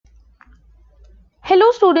Hello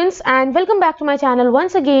students and welcome back to my channel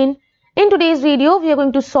once again. In today's video we are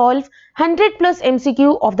going to solve 100 plus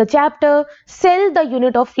MCQ of the chapter Cell the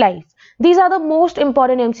Unit of Life. These are the most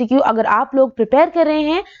important MCQ अगर आप लोग prepare कर रहे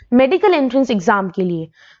हैं medical entrance exam के लिए.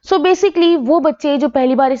 So basically वो बच्चे जो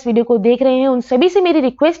पहली बार इस वीडियो को देख रहे हैं उन सभी से मेरी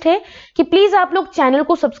रिक्वेस्ट है कि प्लीज आप लोग चैनल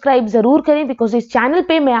को सब्सक्राइब जरूर करें बिकॉज इस चैनल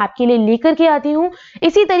पे मैं आपके लिए लेकर के आती हूँ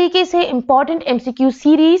इसी तरीके से important MCQ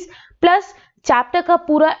series plus chapter का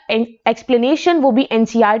पूरा एक्सप्लेनेशन वो भी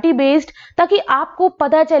एनसीईआरटी बेस्ड ताकि आपको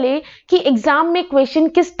पता चले कि एग्जाम में क्वेश्चन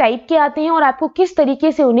किस टाइप के आते हैं और आपको किस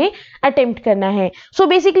तरीके से उन्हें अटेम्प्ट करना है. सो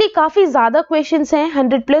बेसिकली काफी ज्यादा क्वेश्चंस हैं,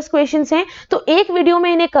 100 प्लस क्वेश्चंस हैं, तो एक वीडियो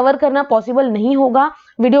में इन्हें कवर करना पॉसिबल नहीं होगा.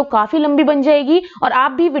 वीडियो काफी लंबी बन जाएगी और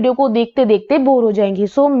आप भी वीडियो को देखते देखते बोर हो जाएंगे.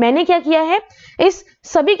 सो मैंने क्या किया है, इस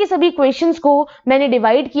सभी के सभी क्वेश्चंस को मैंने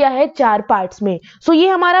डिवाइड किया है 4 पार्ट्स में. सो ये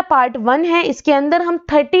हमारा पार्ट 1 है. इसके अंदर हम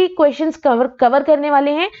 30 क्वेश्चंस कवर करने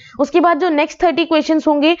वाले हैं. उसके बाद जो नेक्स्ट 30 क्वेश्चंस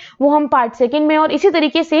होंगे वो हम पार्ट 2 में और इसी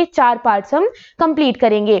तरीके से 4 पार्ट्स हम कंप्लीट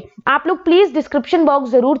करेंगे. आप लोग प्लीज डिस्क्रिप्शन बॉक्स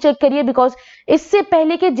जरूर चेक करिए बिकॉज इससे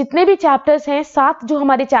पहले के जितने भी चैप्टर्स हैं 7 जो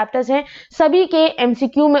हमारे चैप्टर्स हैं सभी के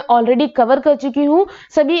MCQ में ऑलरेडी कवर कर चुकी हूँ.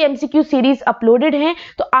 सभी MCQ सीरीज अपलोडेड हैं.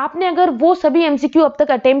 तो आपने अगर वो सभी MCQ अब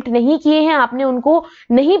तक अटेम्प्ट नहीं किए हैं, आपने उनको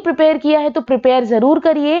नहीं प्रिपेयर किया है तो प्रिपेयर जरूर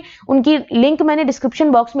करिए. उनकी लिंक मैंने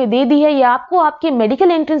डिस्क्रिप्शन बॉक्स में दे दी है. ये आपको आपके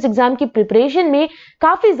मेडिकल एंट्रेंस एग्जाम की प्रिपरेशन में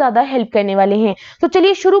काफी ज्यादा हेल्प करने वाले हैं. तो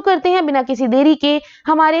चलिए शुरू करते हैं बिना किसी देरी के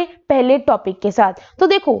हमारे पहले टॉपिक के साथ. तो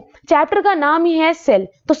देखो चैप्टर का नाम ही है सेल.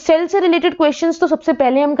 तो सेल से रिलेटेड क्वेश्चंस तो सबसे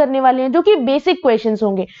पहले हम करने वाले हैं जो कि बेसिक क्वेश्चंस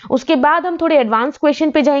होंगे. उसके बाद हम थोड़े एडवांस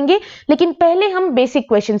क्वेश्चन पे जाएंगे लेकिन पहले हम बेसिक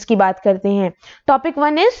क्वेश्चंस की बात करते हैं. Topic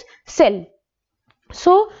 1 is cell.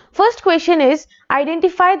 So first question is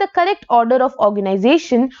identify the correct order of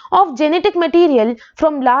organization of genetic material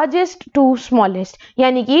from largest to smallest.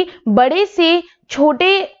 यानी कि बड़े से छोटे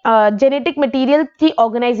जेनेटिक मटेरियल की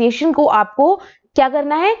ऑर्गेनाइजेशन को आपको क्या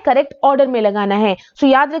करना है, करेक्ट ऑर्डर में लगाना है. सो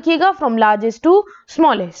याद रखिएगा फ्रॉम लार्जेस्ट टू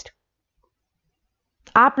स्मॉलेस्ट.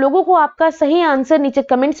 आप लोगों को आपका सही आंसर नीचे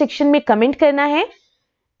कमेंट सेक्शन में कमेंट करना है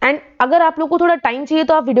एंड अगर आप लोगों को थोड़ा टाइम चाहिए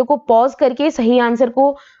तो आप वीडियो को पॉज करके सही आंसर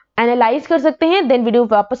को एनालाइज कर सकते हैं, देन वीडियो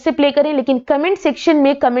वापस से प्ले करें. लेकिन कमेंट सेक्शन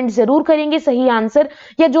में कमेंट जरूर करेंगे सही आंसर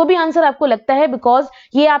या जो भी आंसर आपको लगता है बिकॉज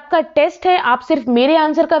ये आपका टेस्ट है. आप सिर्फ मेरे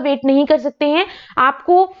आंसर का वेट नहीं कर सकते हैं,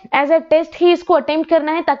 आपको एज अ टेस्ट ही इसको अटेम्प्ट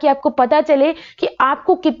करना है ताकि आपको पता चले कि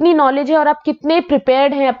आपको कितनी नॉलेज है और आप कितने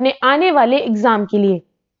प्रिपेयर्ड हैं अपने आने वाले एग्जाम के लिए.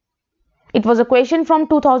 It was a question from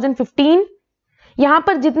 2015. यहां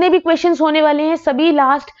पर जितने भी क्वेश्चन होने वाले हैं सभी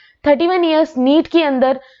लास्ट 31 ईयर्स नीट के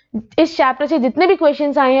अंदर इस चैप्टर से जितने भी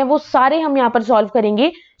क्वेश्चंस आए हैं वो सारे हम यहाँ पर सॉल्व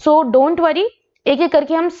करेंगे. सो डोंट वरी, एक एक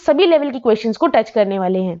करके हम सभी लेवल की क्वेश्चंस को टच करने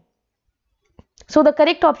वाले हैं. So the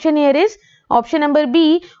correct option here is option number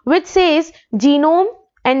B which says genome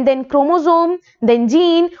and then chromosome then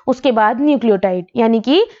gene, उसके बाद न्यूक्लियोटाइड. यानी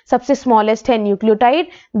कि सबसे स्मॉलेस्ट है न्यूक्लियोटाइड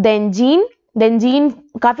देन जीन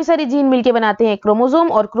काफी सारे जीन मिलके बनाते हैं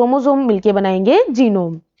क्रोमोसोम और क्रोमोसोम मिलके बनाएंगे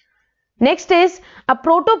genome. Next is a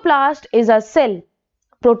protoplast is a cell.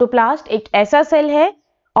 Protoplast एक ऐसा सेल है.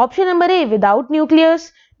 Option number A without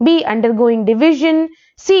nucleus, B undergoing division,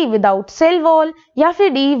 C without cell wall या फिर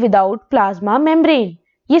डी विदाउट प्लाज्मा मेम्ब्रेन.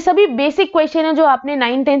 ये सभी बेसिक क्वेश्चन है जो आपने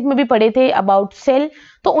 9th 10th में भी पढ़े थे अबाउट सेल,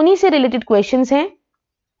 तो उन्हीं से रिलेटेड क्वेश्चंस हैं.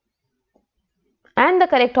 And the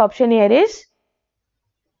correct option here is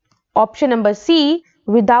option number C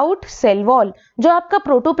without cell wall. जो आपका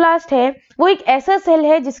प्रोटोप्लास्ट है वो एक ऐसा सेल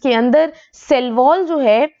है जिसके अंदर सेल वॉल जो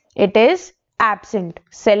है it is absent.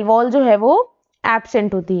 Cell wall जो है वो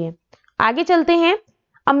एब्सेंट होती है. आगे चलते हैं.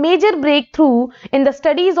 A major break through in the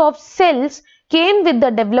studies of sales came with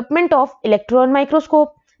the development of electron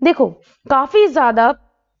microscope. देखो काफी ज्यादा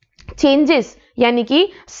चेंजेस यानी कि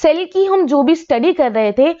सेल की हम जो भी स्टडी कर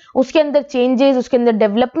रहे थे उसके अंदर चेंजेस, उसके अंदर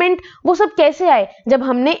डेवलपमेंट, वो सब कैसे आए जब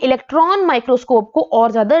हमने इलेक्ट्रॉन माइक्रोस्कोप को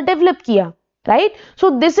और ज्यादा डेवलप किया. Right. So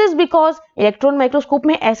this is because electron microscope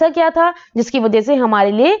में ऐसा क्या था जिसकी वजह से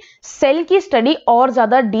हमारे लिए सेल की स्टडी और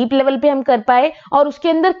ज्यादा डीप लेवल पे हम कर पाए और उसके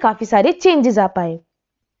अंदर काफी सारे चेंजेस आ पाए.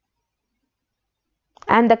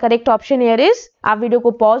 And the correct option here is, आप वीडियो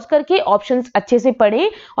को पॉज करके ऑप्शंस अच्छे से पढ़ें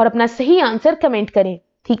और अपना सही आंसर कमेंट करें.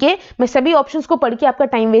 ठीक है, मैं सभी ऑप्शंस को पढ़ के आपका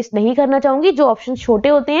टाइम वेस्ट नहीं करना चाहूंगी. जो ऑप्शंस छोटे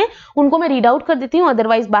होते हैं उनको मैं रीड आउट कर देती हूँ,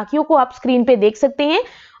 अदरवाइज बाकियों को आप स्क्रीन पे देख सकते हैं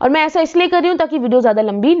और मैं ऐसा इसलिए कर रही हूँ ताकि वीडियो ज्यादा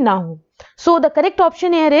लंबी ना हो. So the correct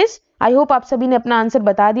option here is, I hope आप सभी ने अपना आंसर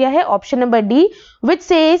बता दिया है, option number D which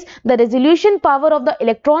says the resolution power of the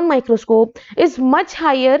electron microscope is much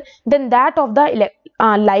higher than that of the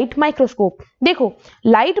light microscope. देखो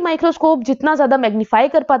लाइट माइक्रोस्कोप जितना ज्यादा मैग्नीफाई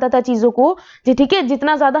कर पाता था चीजों को, ठीक है,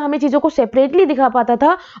 जितना ज्यादा हमें चीजों को सेपरेटली दिखा पाता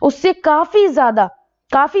था, उससे काफी ज्यादा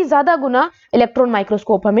काफी ज्यादा गुना इलेक्ट्रॉन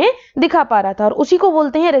माइक्रोस्कोप हमें दिखा पा रहा था, और उसी को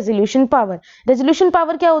बोलते हैं रेजोल्यूशन पावर। रेजोल्यूशन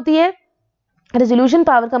पावर क्या होती है? रेजोल्यूशन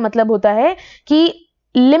पावर का मतलब होता है कि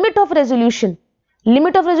limit of resolution.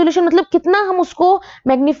 Limit of resolution मतलब कितना हम उसको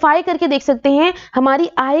मैग्नीफाई करके देख सकते हैं, हमारी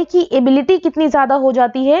आई की एबिलिटी कितनी ज्यादा हो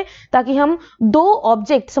जाती है, ताकि हम दो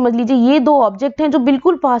ऑब्जेक्ट, समझ लीजिए ये दो ऑब्जेक्ट हैं जो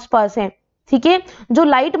बिल्कुल पास पास हैं, ठीक है, जो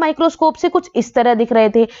लाइट माइक्रोस्कोप से कुछ इस तरह दिख रहे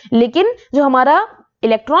थे, लेकिन जो हमारा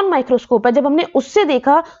इलेक्ट्रॉन माइक्रोस्कोप है, जब हमने उससे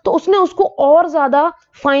देखा तो उसने उसको और ज्यादा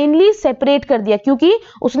फाइनली सेपरेट कर दिया, क्योंकि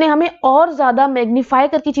उसने हमें और ज्यादा मैग्नीफाई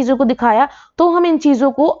करके चीजों को दिखाया, तो हम इन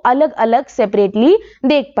चीजों को अलग अलग सेपरेटली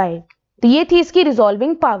देख पाए। तो ये थी इसकी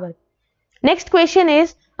resolving power. Next question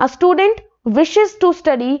is, a student wishes to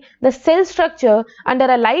study the cell structure under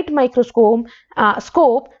a light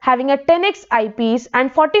microscope having a 10x eyepiece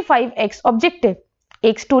and 45x objective।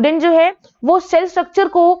 एक स्टूडेंट जो है वो सेल स्ट्रक्चर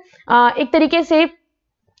को एक तरीके से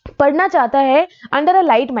पढ़ना चाहता है अंडर अ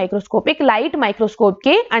लाइट माइक्रोस्कोप, एक लाइट माइक्रोस्कोप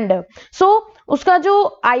के अंडर। सो उसका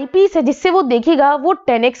जो आईपीस है जिससे वो देखेगा वो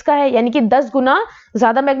 10x का है, यानी कि 10 गुना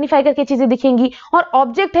ज्यादा मैग्नीफाई करके चीजें दिखेंगी, और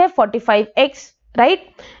ऑब्जेक्ट है 45x, right.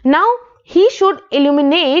 Now he should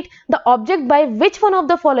illuminate the object by which one of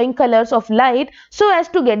the following colors of light so as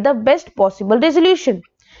to get the best possible resolution।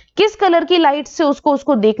 किस कलर की लाइट से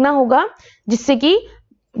उसको देखना होगा जिससे कि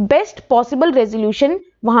बेस्ट पॉसिबल रेजोल्यूशन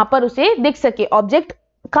वहां पर उसे दिख सके, ऑब्जेक्ट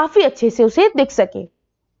काफी अच्छे से उसे दिख सके।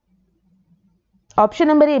 Option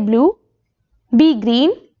number A blue, be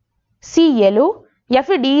green, C yellow, या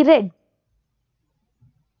फिर D red.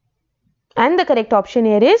 And the correct option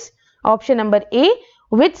here is option number A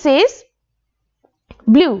which says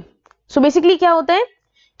blue. So basically क्या होता है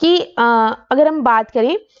कि अगर हम बात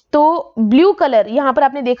करें तो ब्लू कलर, यहां पर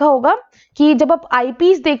आपने देखा होगा कि जब आप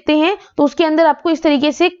आईपीस देखते हैं तो उसके अंदर आपको इस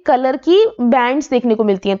तरीके से कलर की बैंड्स देखने को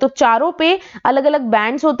मिलती हैं, तो चारों पे अलग अलग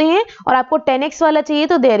बैंड्स होते हैं, और आपको 10x वाला चाहिए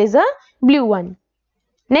तो there is a blue one.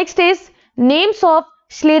 Next is, names of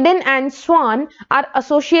Schleiden and swan are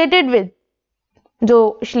associated with.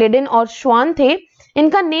 जो स्लेडन और स्वान थे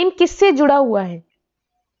इनका नेम किससे जुड़ा हुआ है?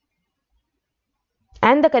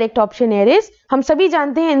 And the correct option here is, हम सभी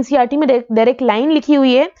जानते हैं एनसीईआरटी में डायरेक्ट लाइन लिखी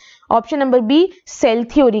हुई है, option number B cell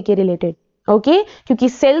theory के रिलेटेड, ओके, क्योंकि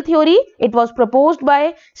cell theory it was proposed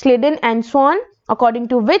by Schleiden and swan, according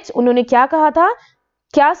to विच उन्होंने क्या कहा था,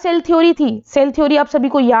 क्या सेल थ्योरी थी? सेल थ्योरी आप सभी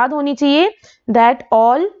को याद होनी चाहिए, that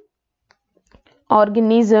all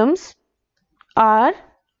organisms are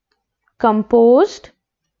composed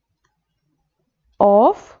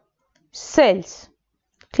of sales.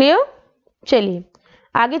 Clear? चलिए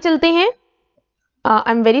आगे चलते हैं।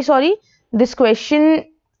 I am very sorry, this question,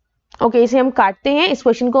 okay, इसे हम काटते हैं, इस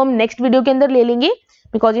क्वेश्चन को हम नेक्स्ट वीडियो के अंदर ले लेंगे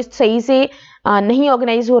बिकॉज ये सही से नहीं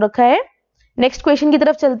ऑर्गेनाइज हो रखा है। नेक्स्ट क्वेश्चन की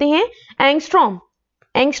तरफ चलते हैं। एंगस्ट्रॉम,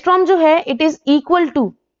 एंगस्ट्रॉम जो है इट इज इक्वल टू,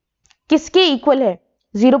 किसके इक्वल है?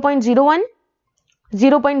 0.01,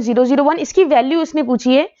 0.001, इसकी वैल्यू इसने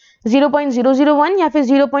पूछी है 0.001 या फिर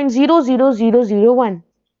 0.00001।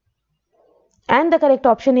 And the correct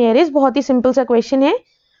option here is, बहुत ही सिंपल सा क्वेश्चन है,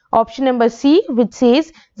 option number C which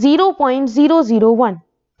says 0.001।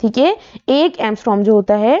 ठीक है, एक एंगस्ट्रॉम जो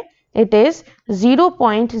होता है इट इज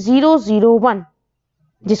 0.001,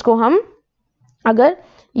 जिसको हम, अगर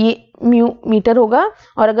ये म्यू मीटर होगा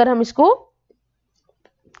और अगर हम इसको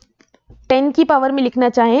 10 की पावर में लिखना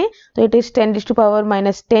चाहें तो it is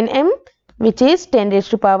 10⁻⁻10 m which is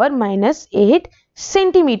 10⁻⁻8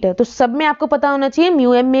 centimetre. तो सब में आपको पता होना चाहिए,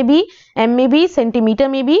 म्यू एम में भी, एम में भी, सेंटीमीटर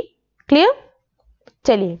में भी। क्लियर?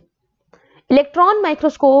 चलिए, electron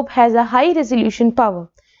microscope has a high resolution power.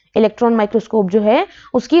 Electron microscope जो है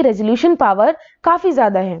उसकी रेजोल्यूशन पावर काफी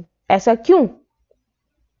ज्यादा है, ऐसा क्यों?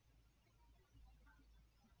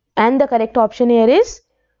 And the correct option here is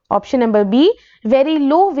option number B, very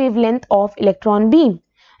low wavelength of electron beam.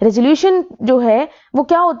 Resolution जो है वो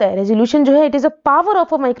क्या होता है? रेजोल्यूशन जो है it is a power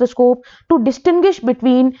of a microscope to distinguish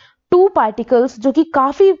between two particles जो कि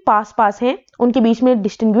काफी पास पास हैं, उनके बीच में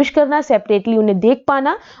डिस्टिंग्विश करना, सेपरेटली उन्हें देख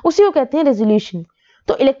पाना, उसी को कहते हैं रेजोल्यूशन।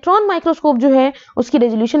 तो इलेक्ट्रॉन माइक्रोस्कोप जो है उसकी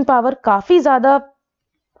रेजोल्यूशन पावर काफी ज्यादा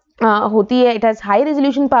होती है, it has high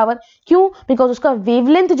resolution power. क्यों? बिकॉज उसका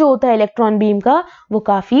वेवलेंथ जो होता है इलेक्ट्रॉन बीम का वो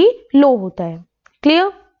काफी लो होता है।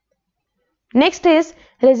 Clear? Next is,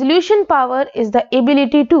 resolution power is the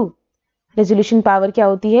ability to. Resolution power क्या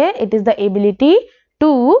होती है? It is the ability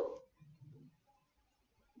to,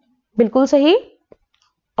 बिल्कुल सही,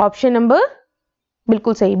 ऑप्शन नंबर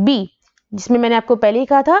बिल्कुल सही बी, जिसमें मैंने आपको पहले ही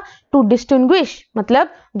कहा था टू डिस्टिंग्विश, मतलब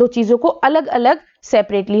दो चीजों को अलग अलग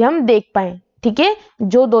सेपरेटली हम देख पाए। ठीक है,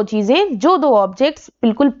 जो दो चीजें, जो दो ऑब्जेक्ट्स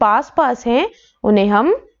बिल्कुल पास पास हैं उन्हें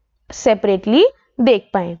हम सेपरेटली देख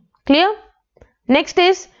पाए। Clear? Next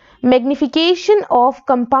is, magnification of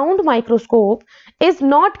compound microscope is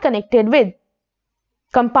not connected with.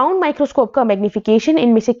 Compound microscope का मैग्निफिकेशन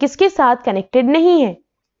इनमें से किसके साथ कनेक्टेड नहीं है?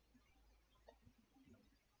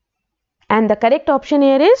 And the correct option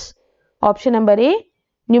here is option number A,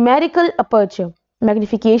 numerical aperture.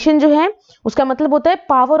 Magnification जो है उसका मतलब होता है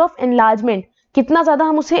पावर ऑफ एनलार्जमेंट, कितना ज्यादा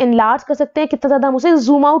हम उसे एनलार्ज कर सकते हैं, कितना ज्यादा हम उसे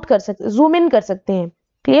जूम आउट कर सकते, जूम इन कर सकते हैं।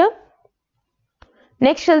 क्लियर?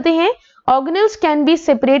 नेक्स्ट चलते हैं, organelles can be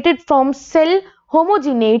separated from cell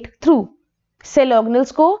होमोजिनेट through. Cell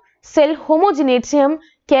organelles को सेल होमोजिनेट से हम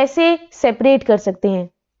कैसे सेपरेट कर सकते हैं?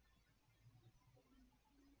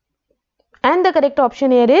 And the correct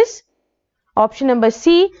option here is option number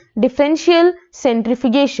C, differential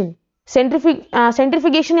centrifugation.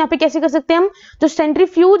 Centrifugation यहाँ पे कैसे कर सकते हैं हम? जो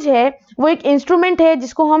सेंट्रीफ्यूज है वो एक इंस्ट्रूमेंट है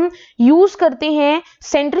जिसको हम यूज करते हैं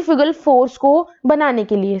सेंट्रीफ्यूगल फोर्स को बनाने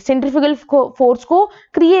के लिए, सेंट्रीफ्यूगल फोर्स को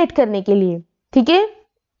क्रिएट करने के लिए। ठीक है,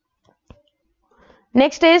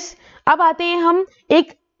 नेक्स्ट इज, अब आते हैं हम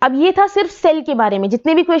एक, अब ये था सिर्फ सेल के बारे में,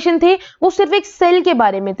 जितने भी क्वेश्चन थे वो सिर्फ एक सेल के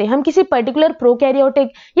बारे में थे, हम किसी पर्टिकुलर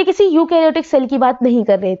प्रोकैरियोटिक या किसी यूकैरियोटिक सेल की बात नहीं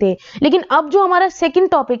कर रहे थे। लेकिन अब जो हमारा सेकंड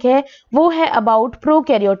टॉपिक है वो है अबाउट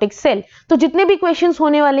प्रोकैरियोटिक सेल। तो जितने भी क्वेश्चंस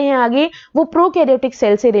होने वाले हैं आगे वो प्रोकैरियोटिक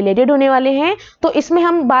सेल से रिलेटेड होने वाले हैं। तो इसमें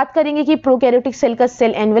हम बात करेंगे कि प्रोकैरियोटिक सेल का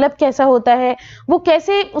सेल एनवेलप कैसा होता है, वो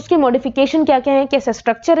कैसे, उसके मॉडिफिकेशन क्या क्या है, कैसा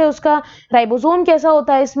स्ट्रक्चर है उसका, राइबोसोम कैसा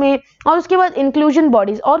होता है इसमें, और उसके बाद इंक्लूजन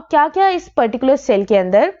बॉडीज और क्या क्या इस पर्टिकुलर सेल के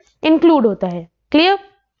अंदर इंक्लूड होता है। क्लियर?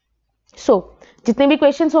 सो जितने भी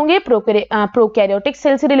क्वेश्चंस होंगे प्रोकैरियोटिक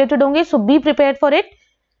सेल से रिलेटेड होंगे, सो be prepared for it.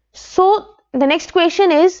 So the next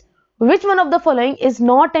question is, which one of the following is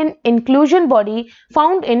not an inclusion body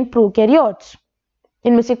found in prokaryotes?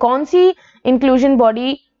 इनमें से कौन सी इंक्लूजन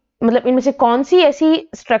बॉडी, मतलब इनमें से कौन सी ऐसी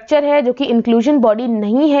स्ट्रक्चर है जो कि इंक्लूजन बॉडी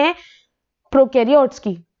नहीं है प्रोकैरियोट्स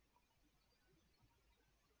की?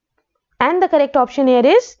 And the correct option here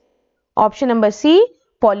is option number C,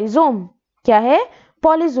 पॉलीजोम। क्या है?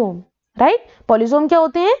 पॉलीजोम, राइट? पॉलीजोम क्या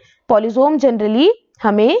होते हैं? पॉलीजोम जनरली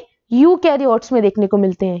हमें यूकैरियोट्स में देखने को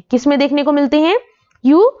मिलते हैं। किस में देखने को मिलते हैं?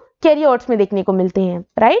 यूकैरियोट्स में देखने को मिलते हैं,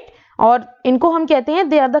 राइट? और इनको हम कहते हैं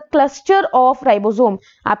they are the cluster of ribosome.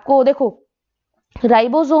 आपको देखो,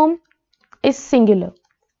 राइबोसोम इज सिंगुलर,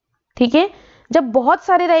 ठीक है? जब बहुत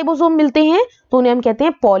सारे राइबोसोम मिलते हैं तो उन्हें हम कहते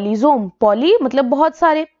हैं पॉलीजोम। पॉली मतलब बहुत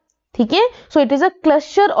सारे, ठीक है? So it is a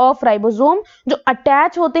cluster of ribosome जो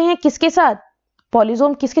अटैच होते हैं किसके साथ?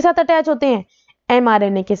 पॉलीजोम किसके साथ अटैच होते हैं?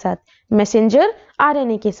 mRNA के साथ, मैसेंजर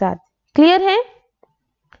RNA के साथ। क्लियर है?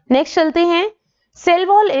 नेक्स्ट चलते हैं, cell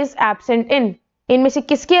wall is absent in. इनमें से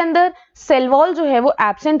किसके अंदर सेल वॉल जो है वो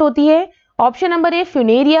एब्सेंट होती है? Option number A,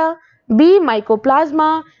 Funaria, B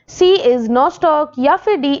mycoplasma, C is Nostoc, या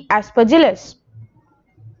फिर D Aspergillus.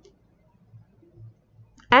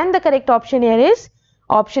 And the correct option here is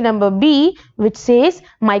option number B, which says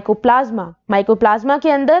mycoplasma. Mycoplasma के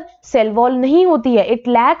अंदर सेल वॉल नहीं होती है, it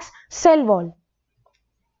lacks cell wall.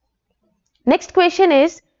 Next question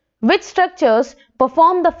is, which structures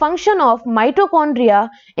perform the function of mitochondria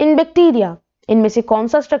in bacteria? इनमें से कौन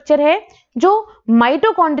सा structure है जो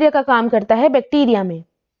माइटोकॉन्ड्रिया का काम करता है बैक्टीरिया में?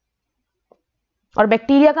 और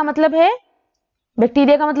बैक्टीरिया का मतलब है,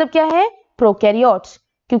 बैक्टीरिया का मतलब क्या है? प्रोकैरियोट्स,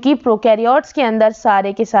 क्योंकि प्रोकैरियोट्स के अंदर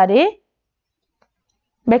सारे के सारे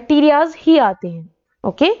बैक्टीरियाज ही आते हैं।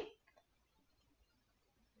 Okay,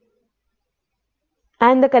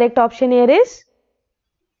 and the correct option here is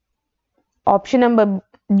option number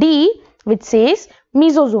D, which says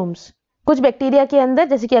mesosomes. कुछ बैक्टीरिया के अंदर,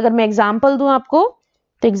 जैसे कि अगर मैं एग्जांपल दूं आपको,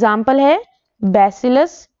 तो एग्जांपल है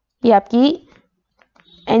बैसिलस, ये आपकी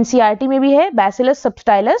एनसीईआरटी में भी है, बैसिलस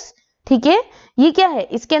सबटाइलस। ठीक है, ये क्या है?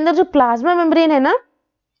 इसके अंदर जो प्लाज्मा मेम्ब्रेन है ना,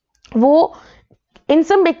 वो इन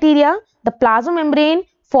some bacteria the plasma membrane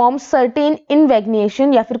form certain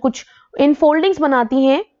इनवैग्निएशन, या फिर कुछ इनफोल्डिंग्स बनाती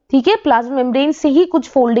हैं। ठीक है, प्लाज्मा मेम्ब्रेन से ही कुछ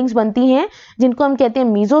फोल्डिंग्स बनती हैं जिनको हम कहते हैं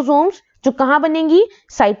मीजोजोम्स, जो कहां बनेंगी?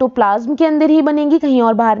 साइटोप्लाज्म के अंदर ही बनेंगी, कहीं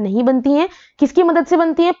और बाहर नहीं बनती हैं। किसकी मदद से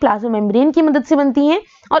बनती हैं? प्लाज्मा मेम्ब्रेन की मदद से बनती हैं।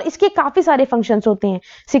 और इसके काफी सारे फंक्शंस होते हैं,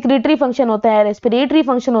 सिक्रेटरी फंक्शन होता है, रेस्पिरेटरी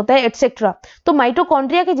फंक्शन होता है, एटसेट्रा। तो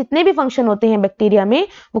माइटोकॉन्ड्रिया के जितने भी फंक्शन होते हैं बैक्टीरिया में,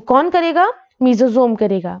 वो कौन करेगा? मीजोजोम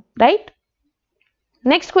करेगा, right?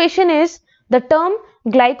 Next question is, the term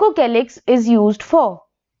glycocalyx is used for.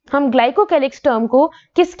 हम ग्लाइकोकैलिक्स टर्म को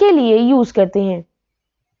किसके लिए यूज करते हैं?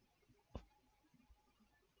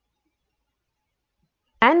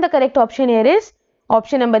 And the correct option here is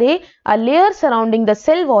option number A, a layer surrounding the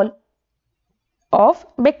cell wall of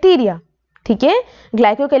bacteria. ठीक है,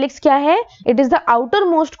 glycocalyx क्या है? It is the outer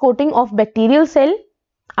most coating of bacterial cell.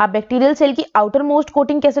 आप बैक्टीरियल सेल की आउटर मोस्ट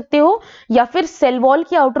कोटिंग कह सकते हो, या फिर सेल वॉल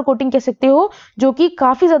की आउटर कोटिंग कह सकते हो, जो कि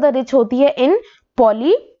काफी ज्यादा रिच होती है इन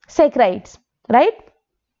poly saccharides, right.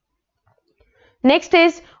 Next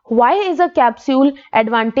is why is a capsule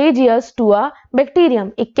advantageous to a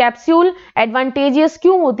bacterium. एक कैप्सूल एडवांटेजियस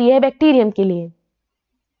क्यों होती है बैक्टीरियम के लिए?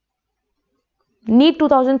 नीट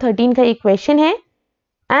 2013 का एक क्वेश्चन है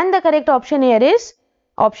and the correct option here is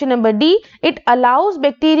option number D, it allows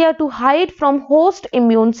bacteria to hide from host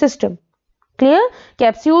immune system. Clear?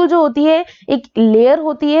 Capsule जो होती है एक लेयर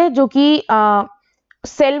होती है जो कि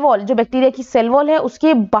सेल वॉल, जो बैक्टीरिया की सेल वॉल है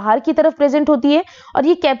उसके बाहर की तरफ प्रेजेंट होती है, और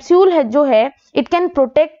ये कैप्सूल है जो है it can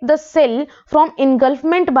protect the cell from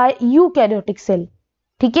इनगल्फमेंट bye eukaryotic cell.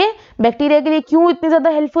 ठीक है, बैक्टीरिया के लिए क्यों इतनी ज्यादा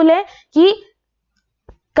हेल्पफुल है कि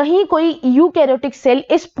कहीं कोई यूकैरियोटिक सेल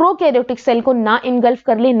इस प्रोकैरियोटिक सेल को ना इनगल्फ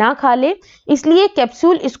कर ले, ना खा ले, इसलिए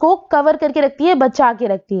कैप्सूल इसको कवर करके रखती है, बचा के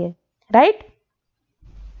रखती है, right.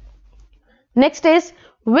 Next is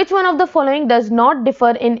which one of the following does not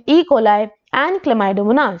differ in E coli and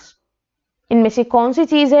Chlamydomonas. इनमें से कौन सी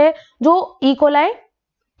चीज है जो ई कोलाई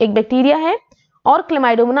एक बैक्टीरिया है और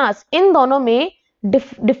क्लेमाइडोमोनास इन दोनों में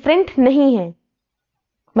डिफरेंट नहीं है,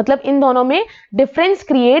 मतलब इन दोनों में डिफरेंस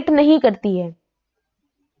क्रिएट नहीं करती है।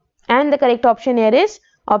 And the correct option here is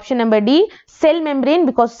option number D, cell membrane,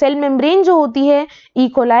 because cell membrane जो होती है ई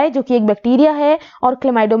कोलाई जो कि एक बैक्टीरिया है और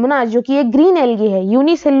क्लेमाइडोमोनास जो कि एक ग्रीन एल्गी है,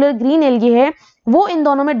 यूनिसेलुलर ग्रीन एल्गी है, वो इन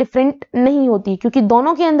दोनों में डिफरेंट नहीं होती क्योंकि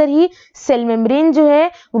दोनों के अंदर ही सेल मेम्ब्रेन जो है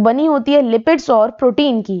वो बनी होती है लिपिड्स और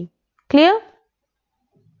प्रोटीन की। Clear?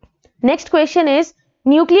 Next question is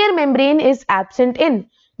nuclear membrane is absent in.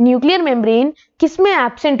 Nuclear membrane किसमें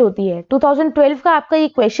एब्सेंट होती है? 2012 का आपका ये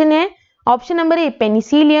क्वेश्चन है। Option number A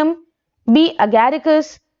Penicillium, B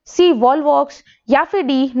Agaricus, C Volvox या फिर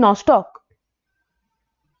D nostoc.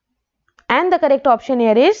 And the correct option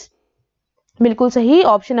here is बिल्कुल सही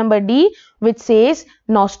option number D which says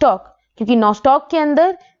nostoc, क्योंकि नॉस्टॉक के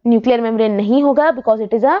अंदर न्यूक्लियर मेम्ब्रेन नहीं होगा because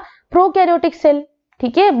it is a prokaryotic cell.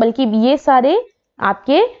 ठीक है, बल्कि ये सारे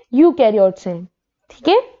आपके यूकैरियोट्स हैं। ठीक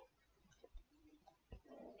है,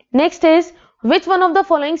 next is which one of the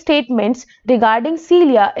following statements regarding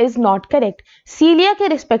सीलिया is not correct. सीलिया के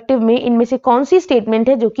रिस्पेक्टिव में इनमें से कौन सी स्टेटमेंट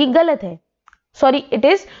है जो कि गलत है? Sorry, it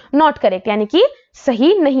is not correct, यानी कि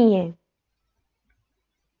सही नहीं है।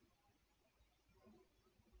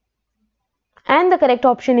 And the correct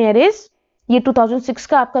option here is, ये 2006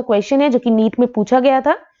 का आपका क्वेश्चन है जो कि नीट में पूछा गया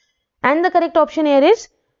था। And the correct option here is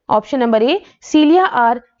option number A, सीलिया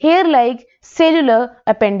are here like cellular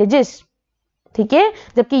appendages. ठीक है,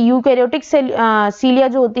 जबकि यूकैरियोटिक सीलिया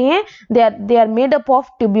जो होती हैं they are made up of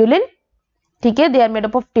tubulin. ठीक है, they are made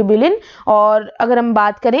up of tubulin, और अगर हम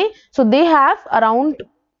बात करें सो they have around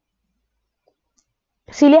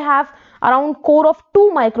cilia have around core of 2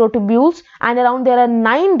 microtubules and around there are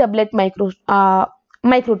 9 doublet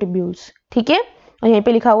microtubules। ठीक है, और यहीं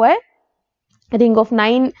पे लिखा हुआ है रिंग ऑफ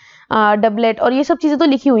 9 डबलेट, और ये सब चीजें तो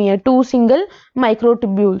लिखी हुई हैं 2 सिंगल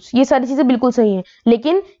माइक्रोट्यूब्यूल्स, ये सारी चीजें बिल्कुल सही हैं,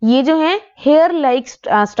 लेकिन ये जो है हेयर लाइक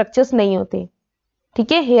स्ट्रक्चर्स नहीं होते।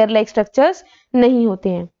 ठीक है, हेयर लाइक स्ट्रक्चर्स नहीं होते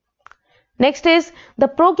हैं। Next is the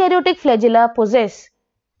prokaryotic flagella poses.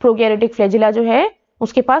 Prokaryotic flagella जो है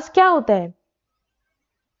उसके पास क्या होता है?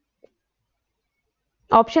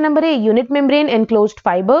 Option number a unit membrane enclosed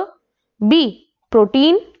fibre, B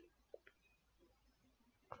protein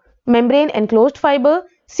membrane enclosed fibre,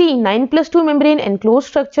 C 9+2 membrane enclosed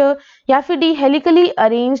structure या फिर D helically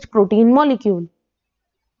arranged protein molecule.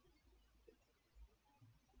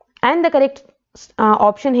 And the correct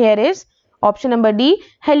option here is option number D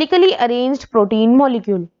helically arranged protein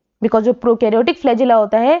molecule, because जो prokaryotic flagella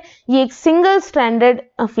होता है ये एक single stranded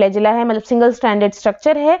flagella है, मतलब single stranded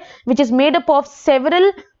structure है which is made up of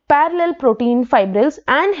several parallel protein fibrils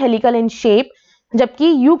and helical in shape, जबकि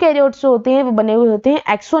eukaryotes जो होते हैं वो बने हुए होते हैं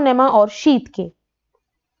एक्सोनेमा और शीथ के।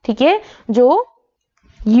 ठीक है, जो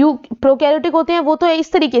प्रोकैरियोटिक होते हैं वो तो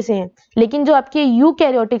इस तरीके से हैं, लेकिन जो आपके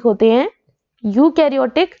यूकैरियोटिक होते हैं,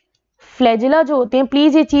 यूकैरियोटिक फ्लैजिला जो होते हैं,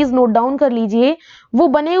 प्लीज ये चीज नोट डाउन कर लीजिए, वो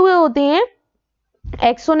बने हुए होते हैं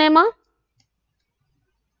एक्सोनेमा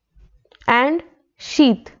एंड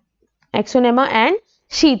शीथ, एक्सोनेमा एंड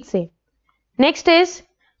शीथ से। Next is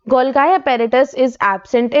गोल्गाई apparatus is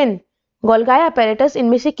absent in. गोल्गाई apparatus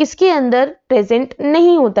इनमें से किसके अंदर प्रेजेंट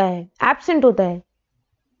नहीं होता है, एब्सेंट होता है?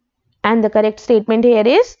 And the correct statement here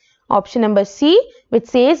is option number C which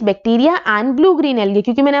says bacteria and blue green algae,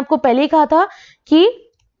 क्योंकि मैंने आपको पहले ही कहा था कि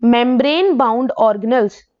membrane bound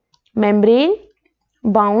organelles, membrane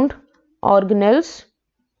bound organelles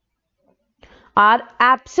are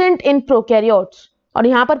absent in prokaryotes, और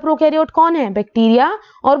यहां पर प्रोकैरियोट कौन है? बैक्टीरिया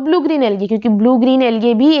और ब्लू ग्रीन एल्गी, क्योंकि ब्लू ग्रीन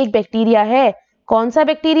एल्गी भी एक बैक्टीरिया है। कौन सा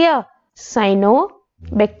बैक्टीरिया?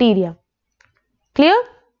 साइनोबैक्टीरिया। क्लियर?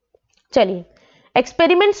 चलिए,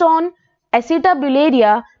 experiments on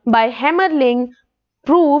एसिटाब्यूलेरिया by Hammerling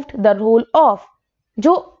proved the role of,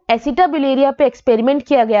 जो एसिटाबिलेरिया पे एक्सपेरिमेंट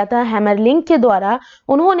किया गया था हैमरलिंग के द्वारा,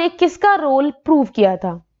 उन्होंने किसका रोल प्रूव किया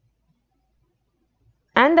था?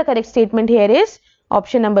 And the correct statement here is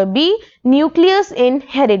option number B, nucleus in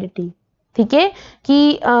heredity. ठीक है,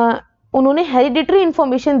 कि उन्होंने हेरिडिटरी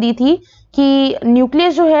इंफॉर्मेशन दी थी कि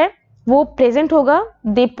न्यूक्लियस जो है वो प्रेजेंट होगा।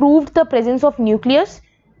 दे proved the presence of nucleus,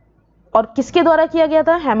 और किसके द्वारा किया गया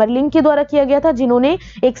था? हैमरलिंग के द्वारा किया गया था, जिन्होंने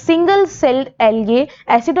एक सिंगल सेल्ड एल्गे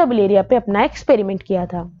एसिटाबिलेरिया पे अपना एक्सपेरिमेंट किया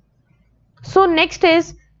था। So next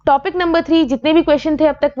is topic number 3। जितने भी क्वेश्चन थे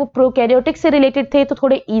अब तक वो प्रोकैरियोटिक से रिलेटेड थे, तो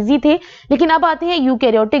थोड़े इजी थे, लेकिन अब आते हैं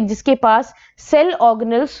यूकैरियोटिक, जिसके पास सेल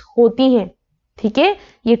ऑर्गेनल्स होती हैं। ठीक है,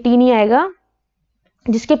 ये टी नहीं आएगा,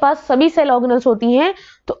 जिसके पास सभी सेल ऑर्गेनल्स होती हैं।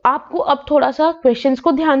 तो आपको अब थोड़ा सा क्वेश्चंस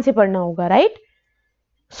को ध्यान से पढ़ना होगा, right?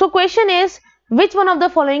 So question is, which one of the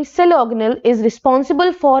following cell organelle is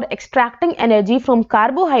responsible for extracting energy from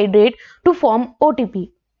carbohydrate to form OTP?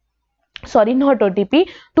 Sorry, not OTP,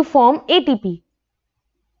 to form ATP.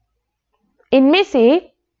 इनमें से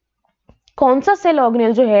कौन सा सेल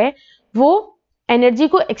ऑर्गेनल जो है वो एनर्जी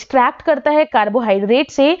को एक्सट्रैक्ट करता है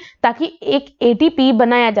कार्बोहाइड्रेट से ताकि एक एटीपी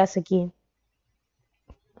बनाया जा सके?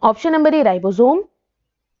 Option number A ribosome,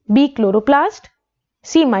 B chloroplast,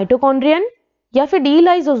 C mitochondrion, या फिर D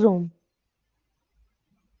lysosome.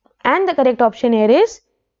 And the correct option here is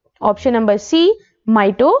option number C,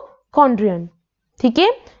 mitochondrion. ठीक है,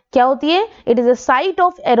 क्या होती है? It is a site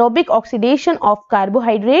of aerobic oxidation of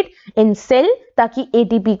carbohydrate in cell, ताकि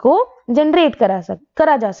ATP को generate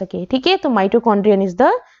करा जा सके। ठीक है, तो mitochondrion is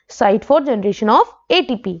the site for generation of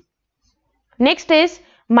ATP. Next is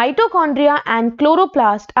mitochondria and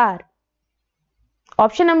chloroplast are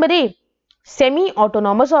option number A,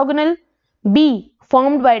 semi-autonomous organelle, B,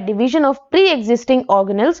 formed by division of pre-existing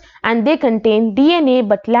organelles and they contain DNA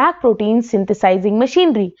but lack protein synthesizing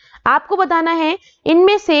machinery. आपको बताना है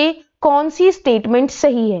इनमें से कौन सी statement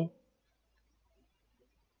सही है।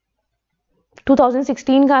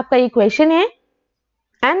 2016 का आपका ये क्वेश्चन है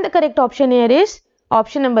and the correct option here is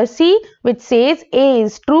option number C, which says A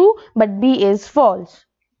is true but B is false.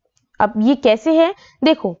 अब ये कैसे है?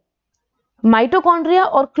 देखो, माइटोकॉन्ड्रिया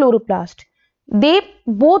और chloroplast, they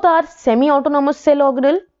both are semi autonomous cell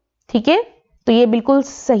organelle. ठीक है, तो ये बिल्कुल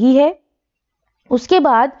सही है। उसके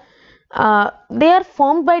बाद they are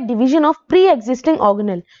formed by division of pre existing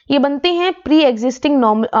organelle, ये बनते हैं प्री एग्जिस्टिंग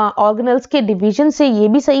ऑर्गेनल्स के डिवीजन से, ये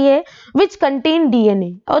भी सही है। विच कंटेन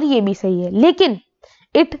डीएनए, और ये भी सही है। लेकिन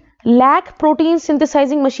it lack protein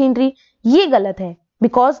synthesising machinery, ये गलत है,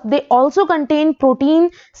 because they also contain protein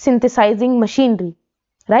synthesising machinery,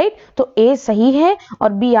 right? तो ए सही है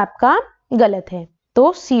और बी आपका गलत है,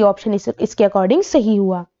 तो सी ऑप्शन इसके अकॉर्डिंग सही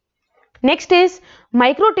हुआ। Next is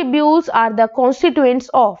microtubules are the constituents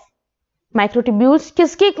of, microtubules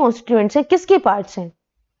किसके कॉन्स्टिट्यूएंट्स हैं, किसके पार्ट्स हैं?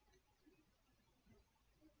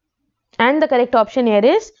 And the correct option here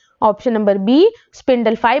is option number B,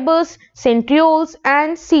 spindle fibres, centrioles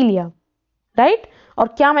and सीलिया, right? और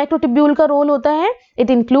क्या माइक्रोट्यूब्यूल का रोल होता है? इट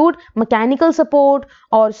इंक्लूड मैकेनिकल सपोर्ट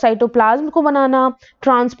और साइटोप्लाज्म को बनाना,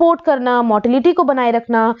 ट्रांसपोर्ट करना, मोटिलिटी को बनाए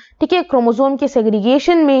रखना, ठीक है, क्रोमोसोम के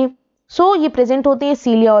सेग्रीगेशन में। सो ये प्रेजेंट होते हैं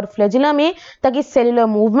सीलिया और फ्लैजिला में ताकि सेलुलर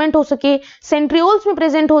मूवमेंट हो सके। सेंट्रियोल्स में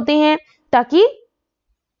प्रेजेंट होते हैं ताकि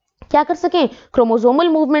क्या कर सकें, क्रोमोसोमल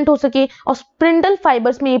मूवमेंट हो सके। और स्पिंडल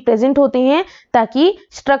फाइबर्स में ये प्रेजेंट होते हैं ताकि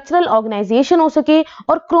स्ट्रक्चरल ऑर्गेनाइजेशन हो सके,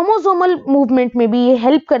 और क्रोमोसोमल मूवमेंट में भी ये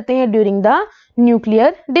हेल्प करते हैं during the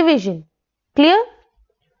nuclear division. Clear?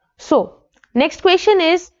 So next question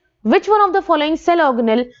is, which one of the following cell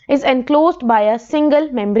organelle is enclosed bye a single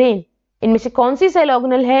membrane? इनमें से कौन सी सेल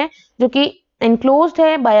ऑर्गेनल है जो कि एनक्लोज्ड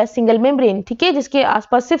है बाय अ सिंगल मेम्ब्रेन? ठीक है, जिसके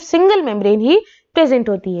आसपास सिर्फ सिंगल मेम्ब्रेन ही प्रेजेंट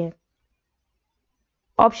होती है।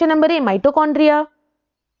 Option number A mitochondria,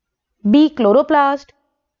 B chloroplast,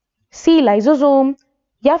 C lysosome,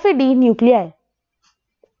 या फिर D nuclei.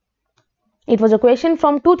 It was a question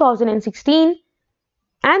from 2016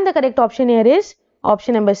 and the correct option here is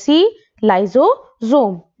option number C,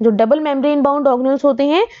 lysosome। जो डबल मेम्ब्रेन बाउंड ऑर्गेनल्स होते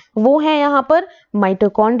हैं वो हैं यहाँ पर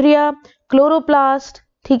माइटोकॉन्ड्रिया, क्लोरोप्लास्ट,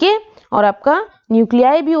 ठीक है, और आपका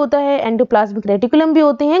न्यूक्लियाई भी होता है, एंडोप्लाज्मिक रेटिकुलम भी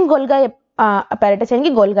होते हैं, गोल्गाई अपैरेटस यानी कि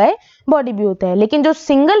गोल्गाई बॉडी भी होता है। लेकिन जो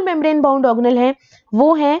सिंगल मेम्ब्रेन बाउंड ऑर्गेनल है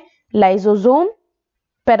वो है lysosome,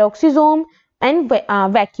 peroxisome and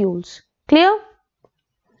vacuoles. Clear?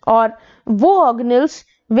 और वो ऑर्गेनल्स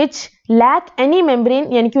विच लैक एनी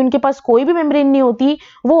मेम्ब्रेन, यानी कि उनके पास कोई भी मेम्ब्रेन नहीं होती,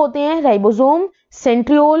 वो होते हैं राइबोसोम,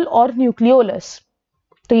 सेंट्रियोल और न्यूक्लियोलस।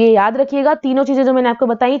 तो ये याद रखिएगा, तीनों चीजें जो मैंने आपको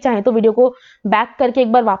बताई, चाहे तो वीडियो को बैक करके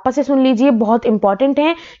एक बार वापस से सुन लीजिए, बहुत इंपॉर्टेंट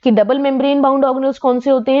है कि डबल मेम्ब्रेन बाउंड ऑर्गेनेल्स कौन से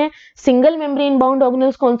होते हैं, सिंगल मेम्ब्रेन बाउंड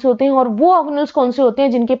ऑर्गेनेल्स कौन से होते हैं, और वो ऑर्गेनेल्स कौन से होते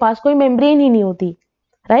हैं जिनके पास कोई मेम्ब्रेन ही नहीं होती,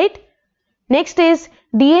 right. Next is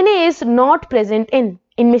DNA is not present in,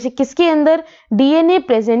 इनमें से किसके अंदर डीएनए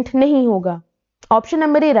प्रेजेंट नहीं होगा? Option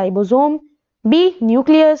number A ribosome, B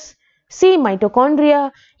nucleus, C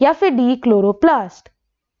mitochondria, या फिर D chloroplast.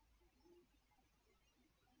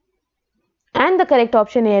 And the correct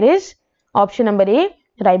option here is option number A,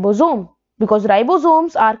 ribosome, because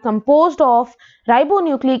ribosomes are composed of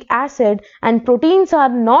ribonucleic acid and proteins are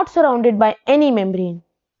not surrounded by any membrane,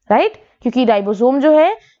 right? क्योंकि ribosome जो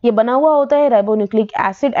है ये बना हुआ होता है राइबोन्यूक्लिक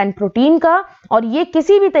एसिड एंड प्रोटीन का, और ये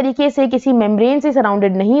किसी भी तरीके से किसी मेम्ब्रेन से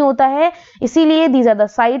सराउंडेड नहीं होता है, इसीलिए these are the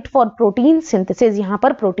site for protein synthesis, यहाँ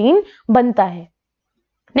पर प्रोटीन बनता है।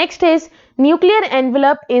 Next is nuclear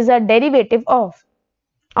envelope is a derivative of,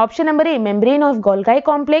 option number A membrane of Golgi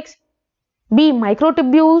complex, B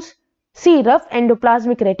microtubules, C rough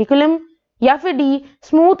endoplasmic reticulum, या फिर D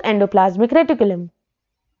smooth endoplasmic reticulum.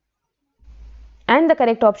 And the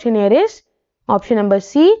correct option here is option number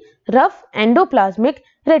C, rough endoplasmic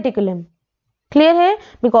reticulum. Clear है?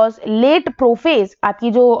 Because late prophase,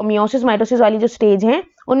 आपकी जो meiosis mitosis वाली जो stage है,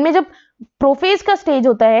 उनमें जब प्रोफेज का स्टेज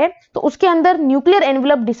होता है तो उसके अंदर न्यूक्लियर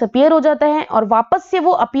एनवेलप डिसअपियर हो जाता है और वापस से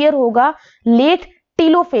वो अपीयर होगा लेट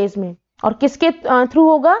टीलोफेज में, और किसके थ्रू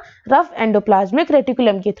होगा? रफ एंडोप्लाज्मिक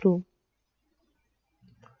रेटिकुलम के through.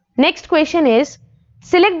 Next question is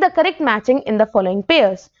select the correct matching in the following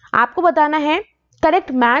pairs. आपको बताना है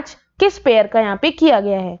करेक्ट मैच किस पेयर का यहाँ पे किया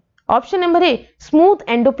गया है। Option number a smooth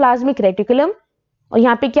endoplasmic reticulum, और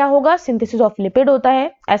यहाँ पे क्या होगा? सिंथेसिस ऑफ लिपिड होता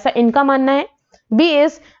है, ऐसा इनका मानना है। B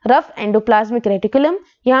is rough endoplasmic reticulum,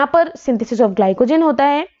 यहाँ पर सिंथेसिस ऑफ ग्लाइकोजन होता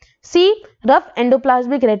है। सी rough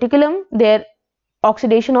endoplasmic reticulum, there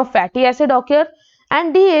oxidation of fatty acid ऑक्यर,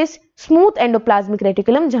 and D is smooth endoplasmic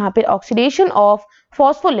reticulum, जहां पे ऑक्सीडेशन ऑफ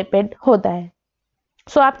फॉस्फोलिपिड होता है।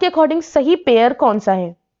 सो आपके अकॉर्डिंग सही पेयर कौन सा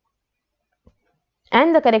है?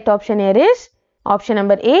 And the correct option here is option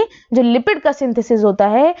number A, जो लिपिड का सिंथेसिस होता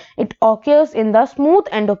है it ऑक्यर्स in the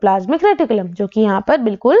smooth endoplasmic reticulum, जो कि यहाँ पर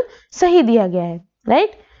बिल्कुल सही दिया गया है,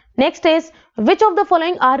 right. Next is which of the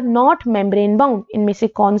following are not membrane bound, इनमें से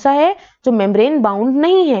कौन सा है जो मेम्ब्रेन बाउंड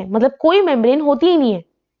नहीं है, मतलब कोई मेम्ब्रेन होती ही नहीं है।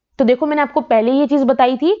 तो देखो मैंने आपको पहले ये चीज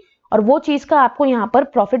बताई थी, और वो चीज का आपको यहाँ पर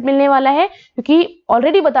प्रॉफिट मिलने वाला है, क्योंकि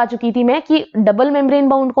ऑलरेडी बता चुकी थी मैं कि डबल मेम्ब्रेन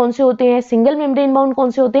बाउंड कौन से होते हैं, सिंगल मेम्ब्रेन बाउंड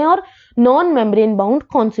कौन से होते हैं, और नॉन मेम्ब्रेन बाउंड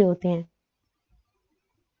कौन से होते हैं।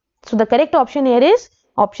 So the correct option here is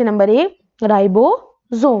option number A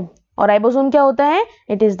ribosome. और राइबोसोम क्या होता है?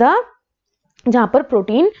 इट इज द जहां पर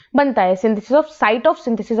प्रोटीन बनता है, synthesis of site of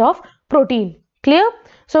synthesis of protein. Clear?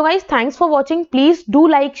 So guys thanks for watching, please do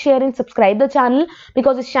like share and subscribe the channel,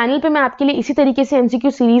 because इस channel पे मैं आपके लिए इसी तरीके से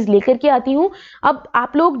एमसीक्यू सीरीज लेकर के आती हूँ। अब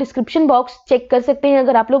आप लोग डिस्क्रिप्शन बॉक्स चेक कर सकते हैं,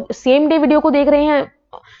 अगर आप लोग सेम डे वीडियो को देख रहे हैं,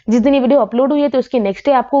 जिस दिन ये वीडियो अपलोड हुई है तो उसके नेक्स्ट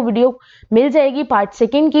डे आपको वीडियो मिल जाएगी पार्ट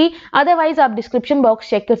सेकंड की। अदरवाइज आप डिस्क्रिप्शन बॉक्स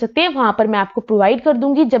चेक कर सकते हैं, वहां पर मैं आपको प्रोवाइड कर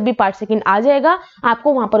दूंगी, जब भी पार्ट सेकंड आ जाएगा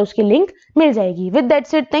आपको वहां पर उसकी लिंक मिल जाएगी। With that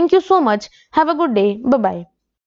said, thank you so much, have a good day, bye bye.